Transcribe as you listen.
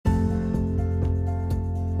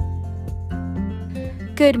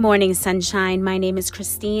Good morning, sunshine. My name is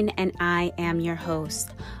Christine, and I am your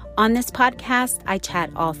host. On this podcast, I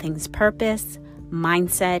chat all things purpose,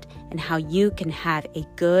 mindset, and how you can have a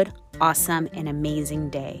good, awesome, and amazing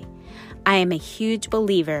day. I am a huge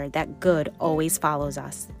believer that good always follows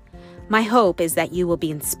us. My hope is that you will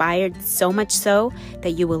be inspired so much so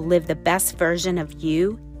that you will live the best version of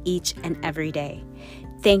you each and every day.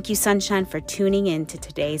 Thank you, sunshine, for tuning in to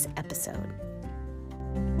today's episode.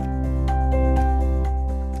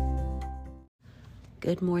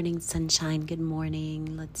 Good morning, sunshine. Good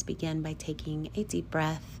morning. Let's begin by taking a deep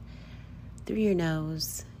breath through your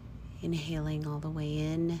nose, inhaling all the way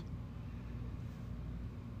in,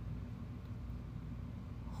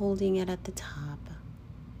 holding it at the top,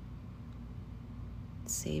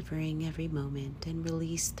 savoring every moment, and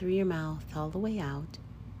release through your mouth all the way out.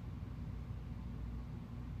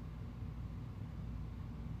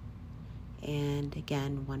 And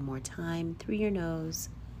again, one more time through your nose.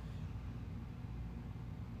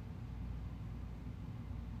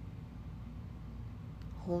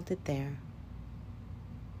 Hold it there.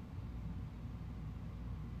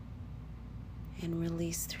 And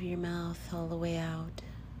release through your mouth all the way out.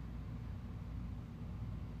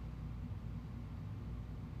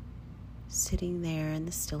 Sitting there in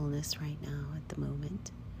the stillness right now at the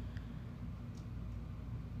moment.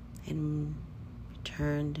 And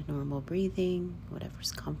return to normal breathing,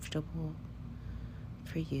 whatever's comfortable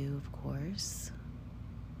for you, of course.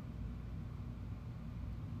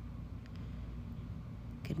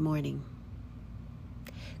 Good morning.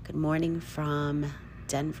 Good morning from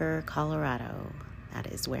Denver, Colorado. That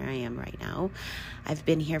is where I am right now. I've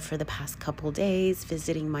been here for the past couple days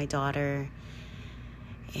visiting my daughter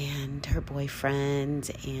and her boyfriend,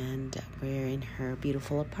 and we're in her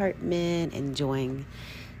beautiful apartment enjoying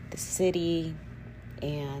the city,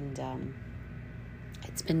 and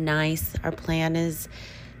it's been nice. Our plan is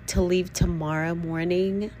to leave tomorrow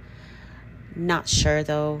morning. Not sure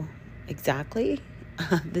though exactly.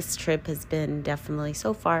 This trip has been definitely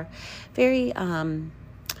so far very, how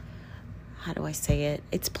do I say it?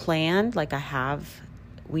 It's planned. Like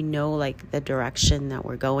we know like the direction that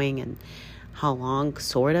we're going and how long,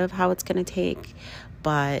 sort of how it's going to take.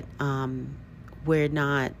 But we're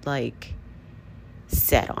not like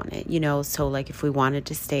set on it, So like if we wanted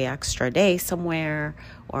to stay extra day somewhere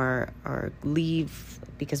or leave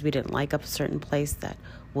because we didn't like a certain place, that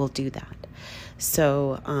we'll do that.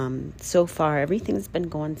 So, so far, everything's been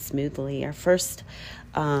going smoothly. Our first,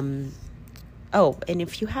 and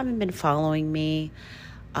if you haven't been following me,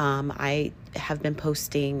 I have been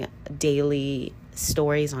posting daily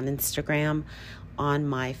stories on Instagram on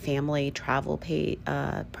my family travel page,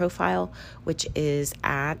 profile, which is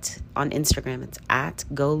on Instagram, it's at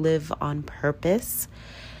Go Live on Purpose.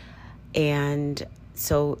 And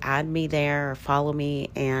so add me there or follow me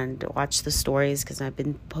and watch the stories because I've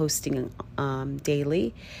been posting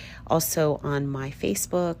daily. Also on my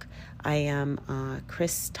Facebook, I am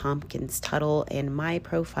Chris Tompkins Tuttle, and my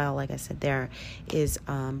profile, like I said, there is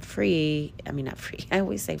free. I mean, not free. I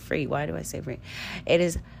always say free. Why do I say free? It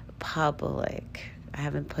is public. I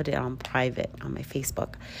haven't put it on private on my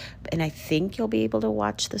Facebook. And I think you'll be able to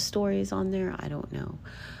watch the stories on there. I don't know.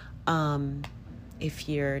 If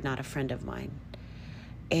you're not a friend of mine.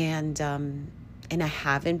 And I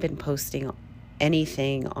haven't been posting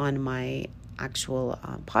anything on my actual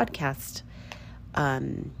podcast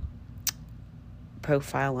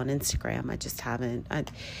profile on Instagram. I just haven't.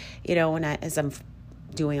 As I'm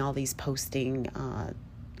doing all these posting,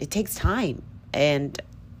 it takes time, and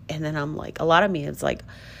then I'm like, a lot of me is like,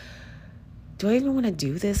 do I even want to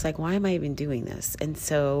do this? Like, why am I even doing this? And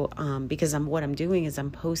so, because what I'm doing is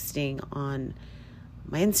I'm posting on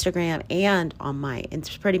my Instagram and on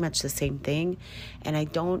it's pretty much the same thing. And I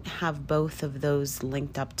don't have both of those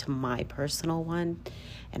linked up to my personal one.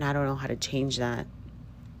 And I don't know how to change that.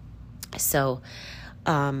 So,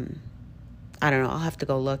 I don't know. I'll have to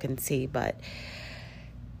go look and see. But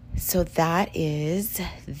so that is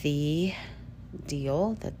the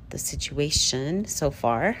deal, the situation so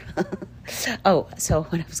far. Oh, so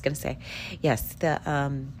what I was going to say. Yes,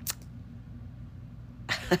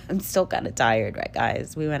 I'm still kind of tired, right,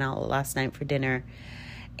 guys? We went out last night for dinner,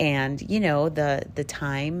 and the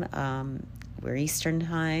time, we're Eastern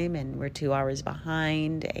time, and we're 2 hours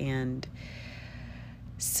behind, and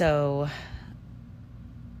so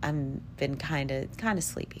I've been kind of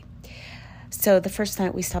sleepy. So the first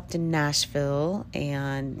night we stopped in Nashville,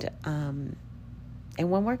 and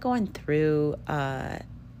when we're going through,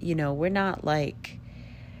 we're not like,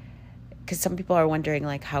 because some people are wondering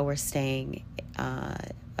like how we're staying,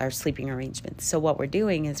 our sleeping arrangements. So what we're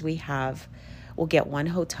doing is we'll get one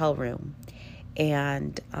hotel room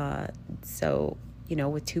And so,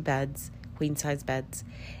 with 2 beds, queen size beds,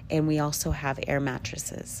 and we also have air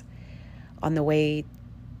mattresses. On the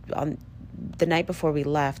night before we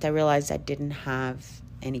left, I realized I didn't have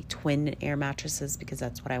any twin air mattresses because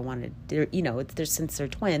that's what I wanted. Since they're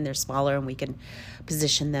twin, they're smaller, and we can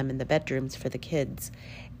position them in the bedrooms for the kids,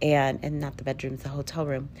 and not the bedrooms, the hotel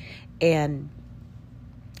room. And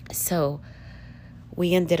so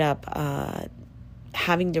we ended up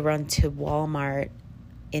having to run to Walmart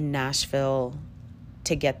in Nashville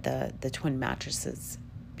to get the twin mattresses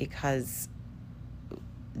because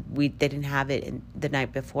they didn't have it the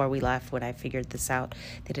night before we left. When I figured this out,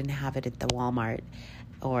 they didn't have it at the Walmart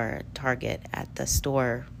or Target at the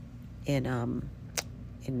store in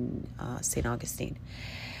St. Augustine.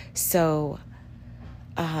 So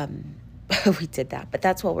we did that, but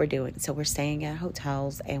that's what we're doing. So we're staying at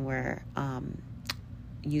hotels, and we're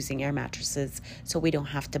using air mattresses so we don't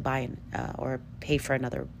have to buy or pay for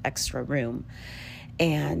another extra room.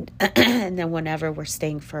 And and then whenever we're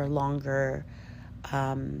staying for a longer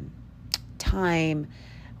time,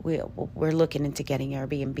 we're looking into getting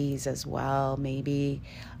Airbnbs as well, maybe,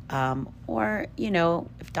 or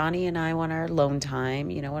if Donnie and I want our alone time,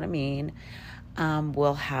 you know what I mean,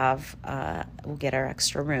 we'll get our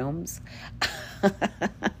extra rooms.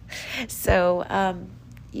 So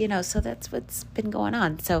so that's what's been going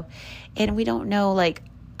on. So, and we don't know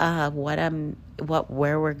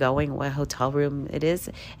where we're going, what hotel room it is,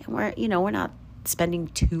 and we're not spending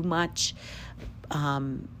too much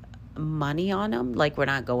money on them. Like, we're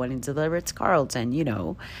not going into the Ritz-Carlton,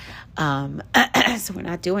 so we're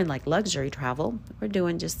not doing luxury travel. We're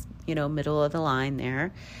doing just middle of the line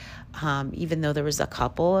there. Even though there was a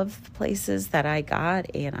couple of places that I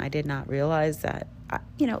got, and I did not realize that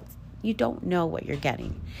you don't know what you're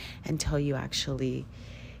getting until you actually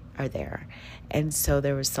are there. And so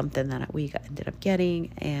there was something that we ended up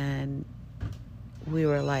getting, and we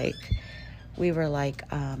were like,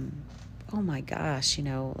 oh my gosh,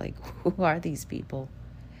 who are these people?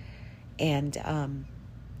 And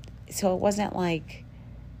so it wasn't like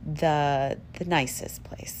the nicest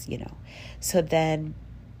place, So then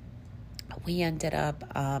we ended up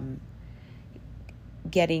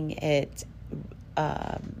getting it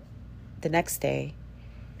the next day.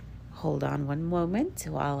 Hold on one moment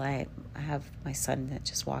while I have my son that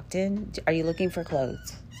just walked in. Are you looking for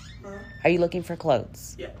clothes? Huh? Are you looking for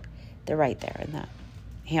clothes? Yeah. They're right there in that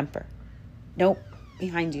hamper. Nope,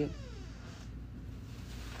 behind you.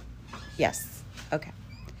 Yes. Okay.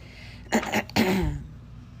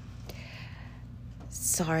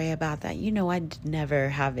 Sorry about that. I never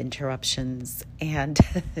have interruptions, and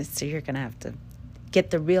so you're going to have to get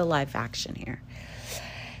the real life action here.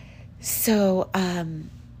 So,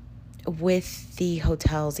 with the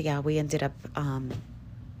hotels, we ended up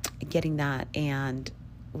getting that, and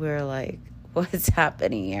we're like, what's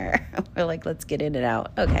happening here? We're like, let's get in and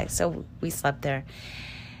out. Okay, so we slept there.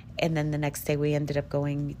 And then the next day we ended up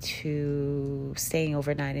staying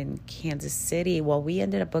overnight in Kansas City. Well, we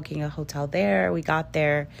ended up booking a hotel there. We got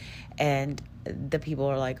there, and the people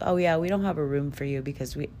were like, oh yeah, we don't have a room for you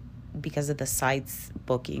because of the sites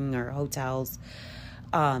booking or hotels.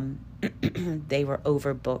 They were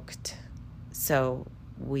overbooked. So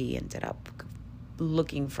we ended up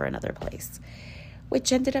looking for another place,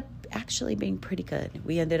 which ended up actually being pretty good.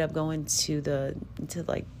 We ended up going to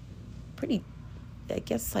pretty, I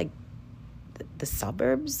guess, the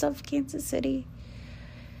suburbs of Kansas City,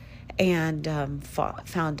 and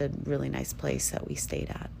found a really nice place that we stayed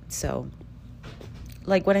at. So,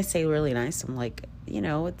 when I say really nice, I'm like,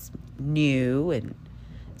 it's new and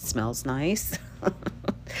smells nice.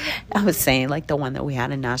 I was saying, the one that we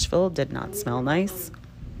had in Nashville did not smell nice.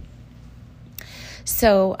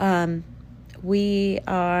 So, we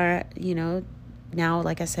are, now,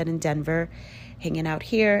 like I said, in Denver, hanging out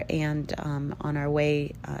here, and on our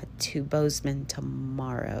way to Bozeman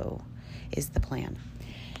tomorrow is the plan.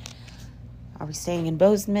 Are we staying in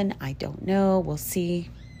Bozeman? I don't know. We'll see.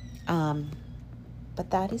 But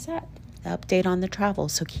that is it. The update on the travel.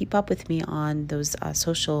 So keep up with me on those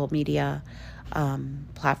social media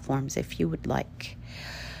platforms if you would like.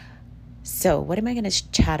 So what am I going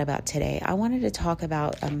to chat about today? I wanted to talk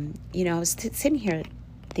about, I was sitting here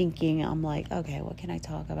thinking, I'm like, okay, what can I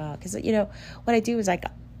talk about? Because, what I do is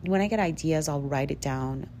when I get ideas, I'll write it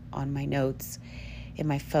down on my notes in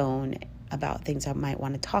my phone about things I might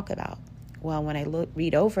want to talk about. Well, when I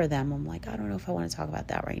read over them, I'm like, I don't know if I want to talk about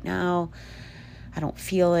that right now. I don't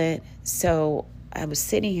feel it. So I was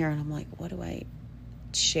sitting here and I'm like, what do I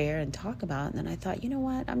share and talk about? And then I thought, you know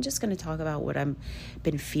what? I'm just going to talk about what I've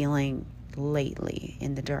been feeling lately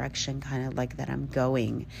in the direction kind of that I'm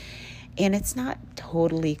going. And it's not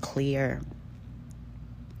totally clear,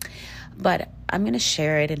 but I'm going to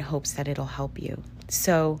share it in hopes that it'll help you.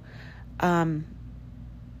 So, and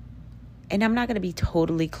I'm not going to be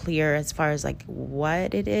totally clear as far as like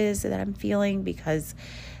what it is that I'm feeling, because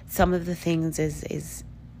some of the things is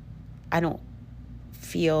I don't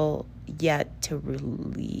feel yet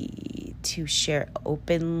to share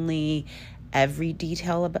openly every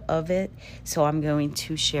detail of it. So I'm going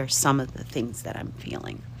to share some of the things that I'm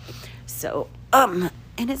feeling. So, and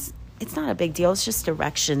it's not a big deal. It's just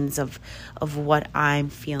directions of what I'm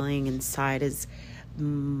feeling inside is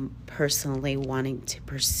personally wanting to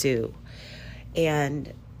pursue.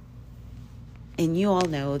 And you all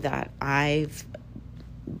know that I've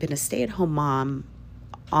been a stay-at-home mom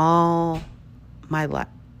all my life.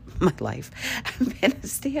 I've been a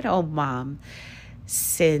stay-at-home mom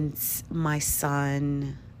since my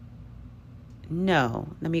son. No,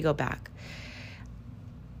 let me go back.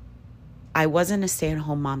 I wasn't a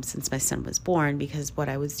stay-at-home mom since my son was born, because what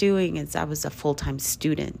I was doing is I was a full-time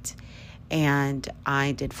student, and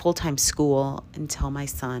I did full-time school until my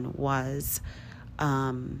son was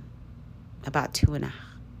about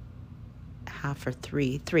 2.5 or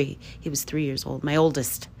 3. He was 3 years old. My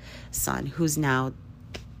oldest son, who's now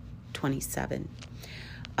 27.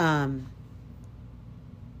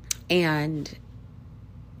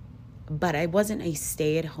 But I wasn't a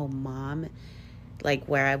stay-at-home mom, like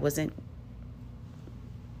where I wasn't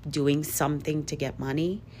doing something to get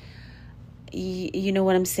money. You know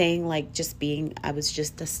what I'm saying? Like I was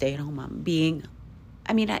just a stay-at-home mom.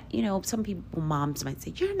 Some people, moms might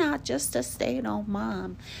say, you're not just a stay-at-home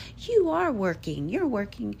mom. You are working. You're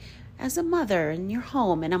working as a mother in your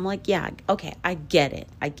home. And I'm like, yeah, okay, I get it.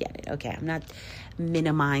 Okay, I'm not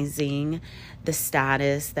minimizing the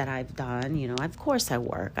status that I've done. Of course I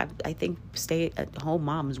work. I think stay-at-home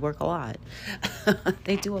moms work a lot.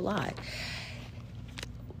 They do a lot.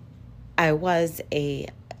 I was a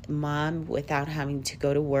mom without having to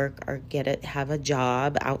go to work or have a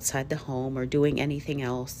job outside the home or doing anything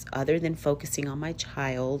else other than focusing on my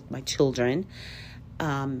children.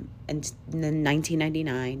 And then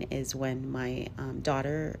 1999 is when my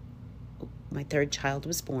my third child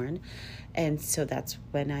was born. And so that's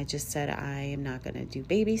when I just said, I am not going to do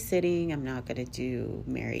babysitting. I'm not going to do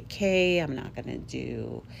Mary Kay. I'm not going to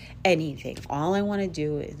do anything. All I want to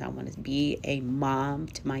do is I want to be a mom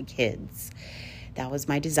to my kids. That was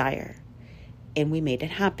my desire. And we made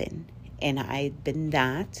it happen. And I've been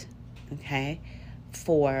that, okay,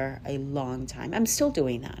 for a long time. I'm still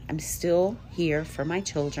doing that. I'm still here for my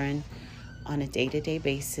children on a day-to-day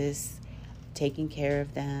basis, taking care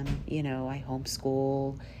of them. I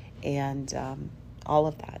homeschool and all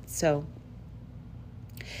of that. So,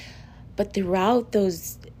 but throughout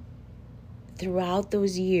those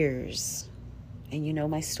years,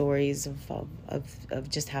 and my stories of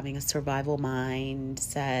just having a survival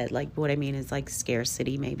mindset, like what I mean is like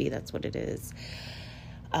scarcity, maybe that's what it is.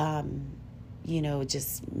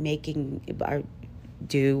 Just making our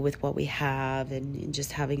do with what we have, and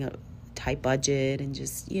just having a tight budget, and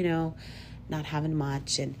just, not having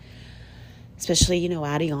much, and especially,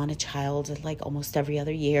 adding on a child like almost every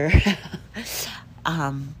other year.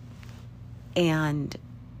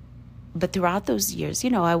 But throughout those years, I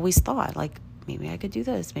always thought like, maybe I could do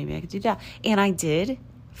this, maybe I could do that. And I did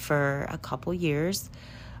for a couple years.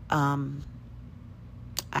 I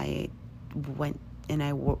went and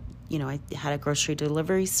I had a grocery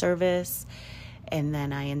delivery service, and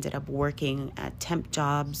then I ended up working at temp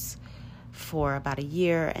jobs for about a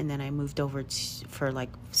year, and then I moved over for like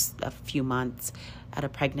a few months at a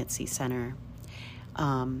pregnancy center.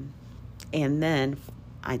 And then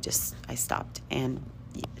I stopped. And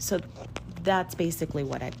so that's basically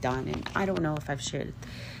what I've done. And I don't know if I've shared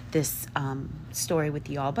this story with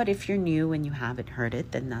you all, but if you're new and you haven't heard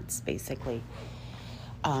it, then that's basically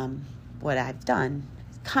what I've done,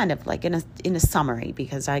 kind of like in a summary,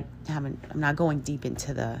 because I'm not going deep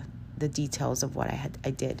into the details of what I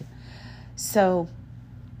did. So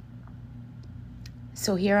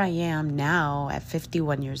here I am now at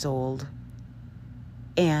 51 years old,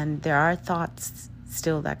 and there are thoughts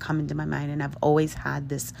still that come into my mind, and I've always had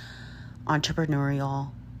this entrepreneurial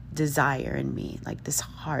desire in me, like this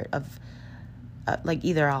heart of like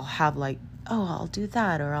either I'll have like, oh, I'll do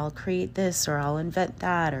that, or I'll create this, or I'll invent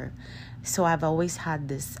that, or so I've always had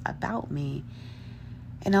this about me.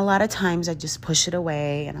 And a lot of times I just push it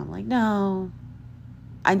away, and I'm like, no,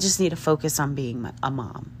 I just need to focus on being a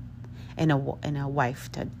mom and a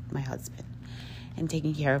wife to my husband, and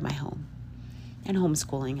taking care of my home and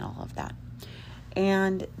homeschooling, all of that.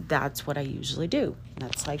 And that's what I usually do.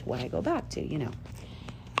 That's like what I go back to,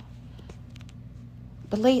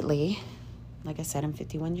 But lately, like I said, I'm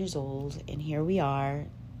 51 years old, and here we are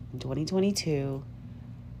in 2022,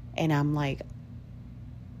 and I'm like,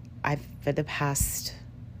 for the past,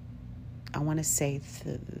 I want to say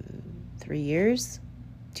 3 years,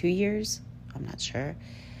 2 years, I'm not sure.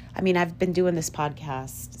 I mean, I've been doing this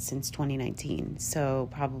podcast since 2019, so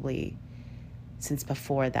probably since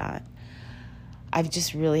before that. I've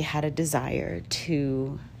just really had a desire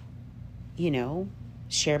to,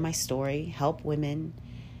 share my story, help women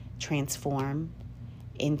transform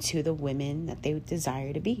into the women that they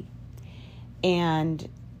desire to be. And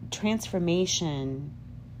transformation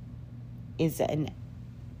is an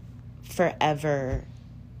forever,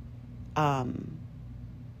 job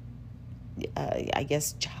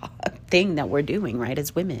thing that we're doing, right,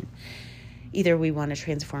 as women. Either we want to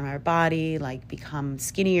transform our body, like become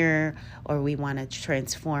skinnier, or we want to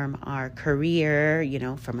transform our career,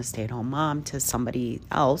 from a stay-at-home mom to somebody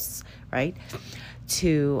else, right?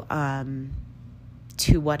 To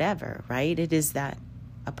whatever, right? It is that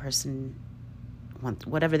a person wants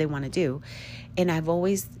whatever they want to do. And I've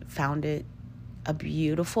always found it a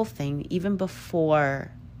beautiful thing, even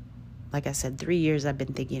before, like I said, 3 years I've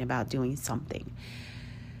been thinking about doing something.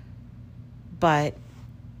 But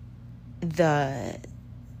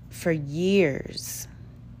for years,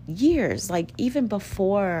 like even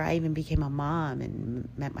before I even became a mom and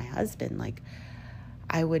met my husband, like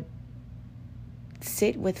I would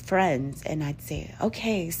sit with friends and I'd say,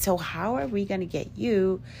 okay, so how are we going to get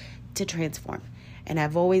you to transform? And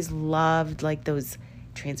I've always loved like those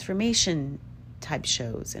transformation type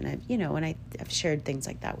shows. And I've shared things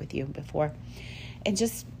like that with you before. And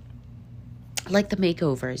just like the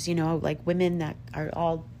makeovers, like women that are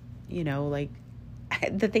all, like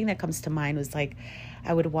the thing that comes to mind was like,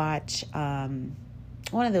 I would watch one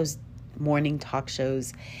of those morning talk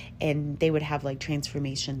shows, and they would have like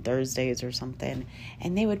Transformation Thursdays or something,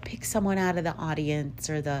 and they would pick someone out of the audience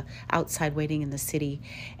or the outside waiting in the city,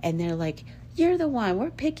 and they're like, you're the one, we're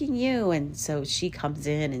picking you. And so she comes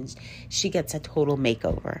in and she gets a total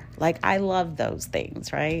makeover. Like, I love those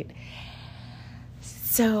things, right?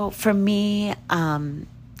 So for me,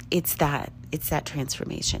 it's that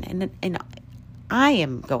transformation, and I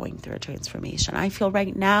am going through a transformation. I feel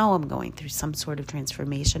right now I'm going through some sort of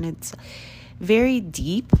transformation. It's very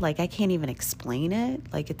deep. Like, I can't even explain it.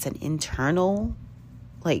 Like, it's an internal,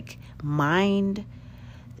 like, mind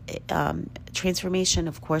transformation.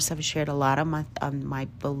 Of course, I've shared a lot of my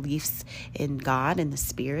beliefs in God and the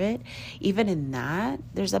Spirit. Even in that,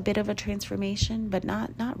 there's a bit of a transformation, but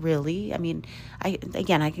not really. I mean, I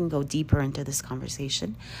can go deeper into this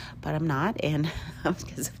conversation, but I'm not, and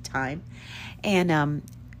because of time. And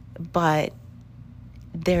but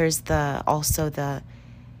there's also the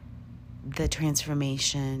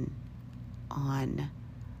transformation on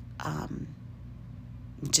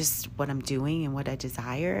just what I'm doing and what I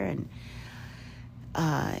desire, and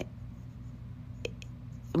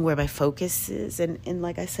where my focus is. And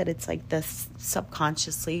like I said, it's like this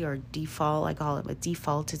subconsciously, or default, I call it a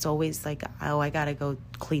default. It's always like, oh, I got to go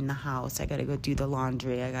clean the house. I got to go do the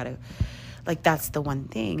laundry. Like, that's the one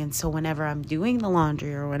thing. And so whenever I'm doing the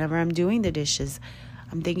laundry or whenever I'm doing the dishes,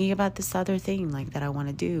 I'm thinking about this other thing, like, that I want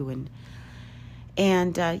to do.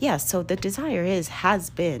 And so the desire has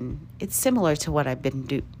been, it's similar to what I've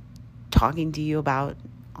been talking to you about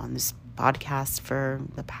on this podcast for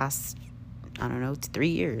the past, 3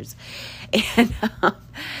 years. And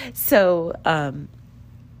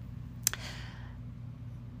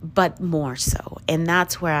but more so. And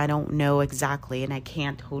that's where I don't know exactly, and I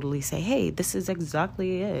can't totally say, hey, this is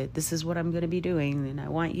exactly it. This is what I'm going to be doing, and I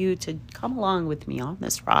want you to come along with me on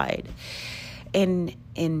this ride. And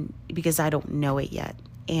because I don't know it yet.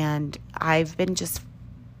 And I've been just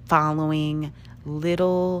following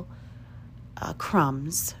little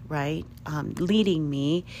crumbs, right? Leading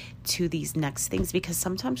me to these next things, because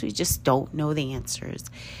sometimes we just don't know the answers.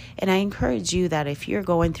 And I encourage you that if you're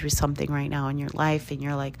going through something right now in your life and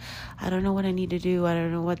you're like, I don't know what I need to do, I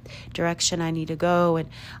don't know what direction I need to go, and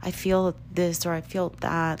I feel this or I feel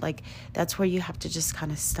that, like, that's where you have to just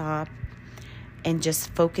kind of stop and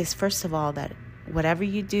just focus, first of all, that whatever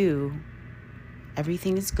you do,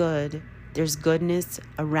 everything is good. There's goodness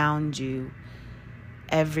around you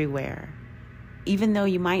everywhere. Even though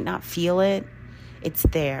you might not feel it, it's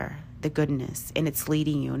there, the goodness, and it's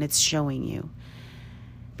leading you and it's showing you.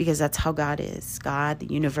 Because that's how God is. God, the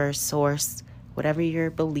universe, source, whatever you're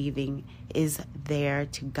believing is there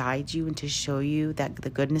to guide you and to show you that the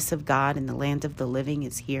goodness of God in the land of the living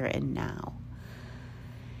is here and now.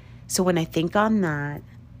 So when I think on that,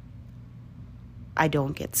 I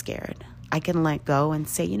don't get scared. I can let go and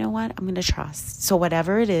say, you know what? I'm going to trust. So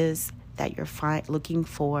whatever it is that you're looking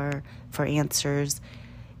for answers,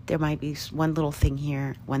 there might be one little thing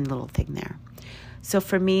here, one little thing there. So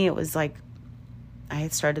for me, it was like I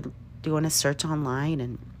had started doing a search online,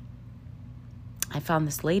 and I found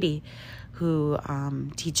this lady who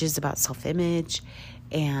teaches about self-image,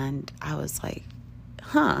 and I was like,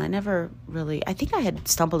 I think I had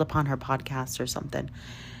stumbled upon her podcast or something,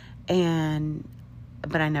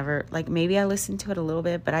 but I never, like, maybe I listened to it a little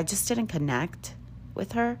bit, but I just didn't connect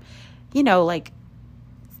with her. Like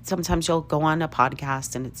sometimes you'll go on a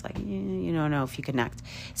podcast and it's like, you don't know if you connect.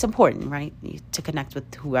 It's important, right? To connect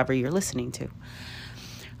with whoever you're listening to.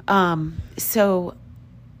 So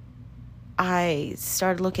I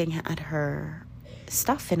started looking at her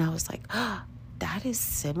stuff, and I was like, that is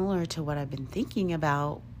similar to what I've been thinking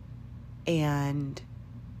about. And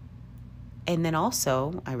then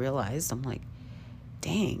also I realized, I'm like,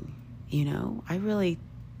 dang, I really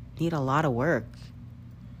need a lot of work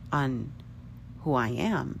on who I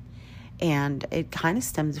am. And it kind of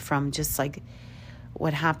stems from just like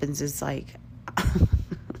what happens is like,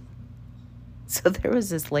 so there was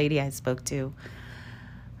this lady I spoke to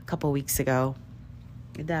a couple weeks ago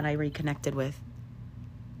that I reconnected with.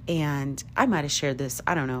 And I might have shared this,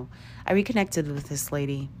 I don't know. I reconnected with this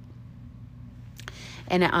lady,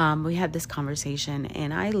 and we had this conversation,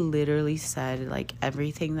 and I literally said like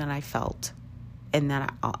everything that I felt, and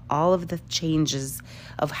that all of the changes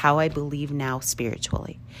of how I believe now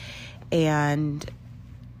spiritually. And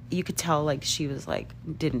you could tell like she was like,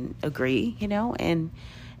 didn't agree, and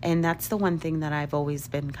that's the one thing that I've always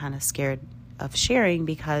been kind of scared of sharing,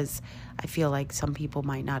 because I feel like some people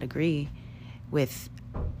might not agree with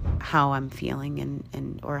how I'm feeling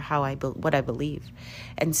and or how what I believe.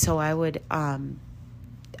 And so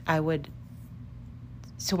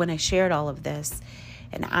so when I shared all of this,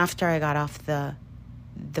 and after I got off the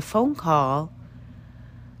phone call,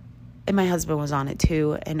 and my husband was on it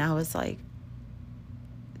too, and I was like,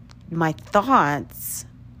 my thoughts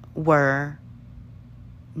were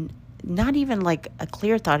not even like a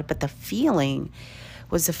clear thought, but the feeling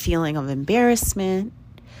was a feeling of embarrassment,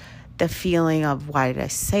 the feeling of, why did I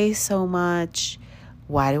say so much?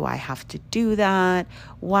 Why do I have to do that?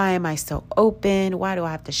 Why am I so open? Why do I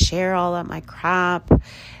have to share all of my crap?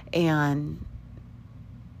 And,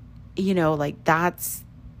 like that's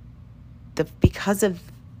because of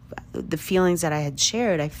the feelings that I had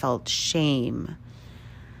shared, I felt shame.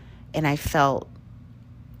 And I felt,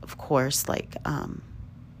 of course, like I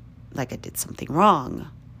did something wrong.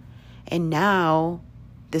 And now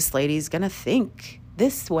this lady's going to think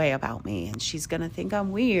this way about me, and she's going to think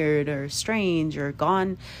I'm weird or strange or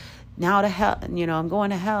gone now to hell, I'm going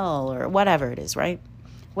to hell or whatever it is, right?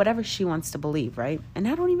 Whatever she wants to believe, right? And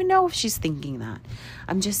I don't even know if she's thinking that.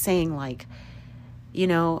 I'm just saying like,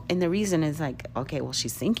 and the reason is like, okay, well,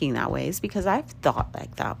 she's thinking that way is because I've thought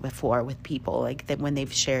like that before with people, like that when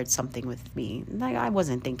they've shared something with me, like I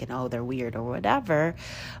wasn't thinking, oh, they're weird or whatever,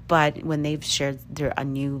 but when they've shared a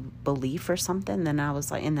new belief or something, then I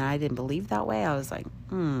was like, and I didn't believe that way. I was like,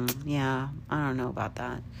 yeah, I don't know about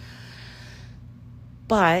that.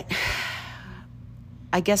 But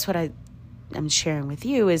I guess what I'm sharing with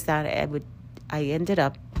you is that I ended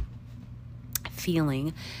up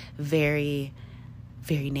feeling very,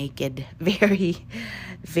 very naked, very,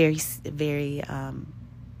 very, very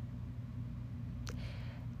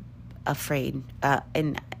afraid.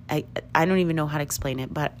 And I don't even know how to explain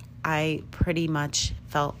it, but I pretty much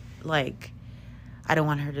felt like I don't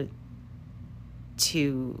want her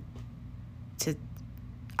to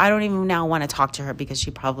I don't even now want to talk to her, because she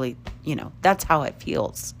probably, that's how it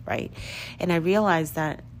feels, right? And I realized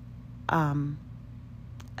that I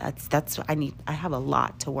have a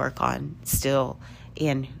lot to work on still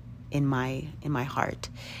in my heart,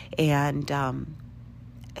 and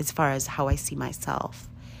as far as how I see myself,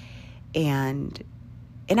 and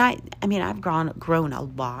I mean I've grown a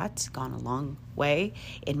lot, gone a long way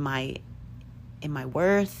in my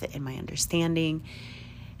worth, in my understanding,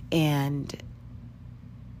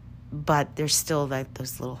 but there's still like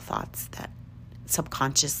those little thoughts that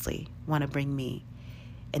subconsciously want to bring me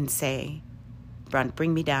and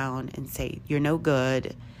bring me down and say, you're no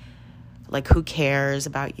good. Like, who cares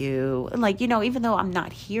about you? And like, even though I'm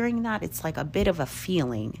not hearing that, it's like a bit of a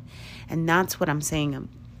feeling. And that's what I'm saying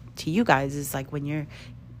to you guys, is like when you're,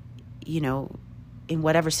 in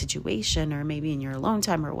whatever situation, or maybe in your alone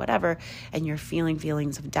time or whatever, and you're feeling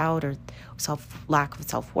feelings of doubt or lack of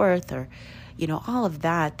self-worth, or, all of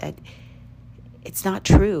that it's not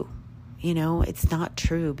true. It's not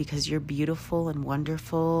true, because you're beautiful and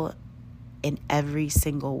wonderful in every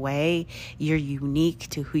single way. You're unique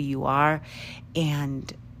to who you are.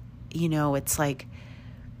 And, it's like,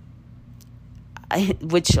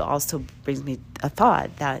 which also brings me a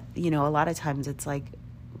thought that, a lot of times it's like,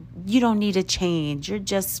 you don't need to change. You're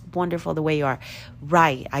just wonderful the way you are.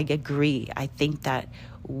 Right. I agree. I think that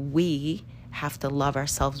we have to love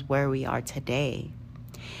ourselves where we are today.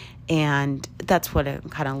 And that's what I'm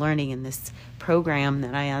kind of learning in this program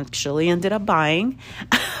that I actually ended up buying.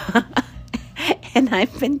 And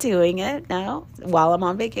I've been doing it now while I'm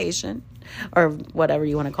on vacation, or whatever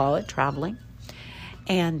you want to call it, traveling.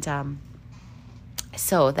 And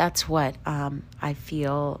so that's what I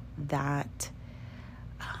feel that...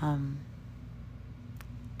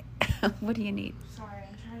 what do you need? Sorry,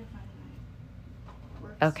 I'm trying to find my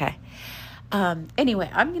work. Okay. Anyway,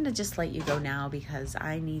 I'm going to just let you go now because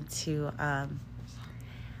I need to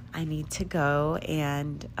go.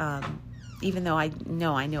 And even though I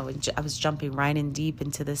know I was jumping right in deep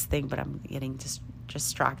into this thing, but I'm getting just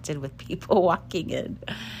distracted with people walking in.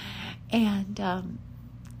 And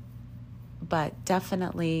but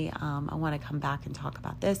definitely I want to come back and talk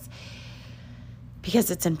about this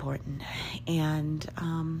because it's important. And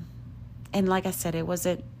like I said, it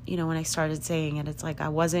wasn't, when I started saying it, it's like I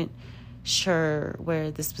wasn't sure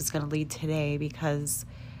where this was going to lead today because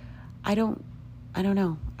I don't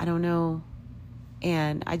know.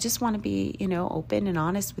 And I just want to be, open and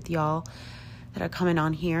honest with y'all that are coming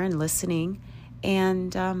on here and listening.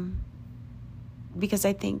 And because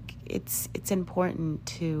I think it's important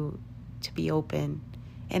to be open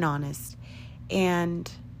and honest.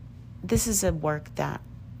 And this is a work that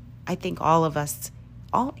I think all of us,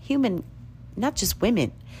 all human, not just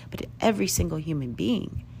women, but every single human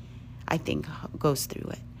being, I think goes through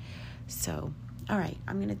it. So, all right,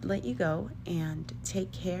 I'm going to let you go and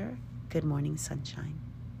take care. Good morning, sunshine.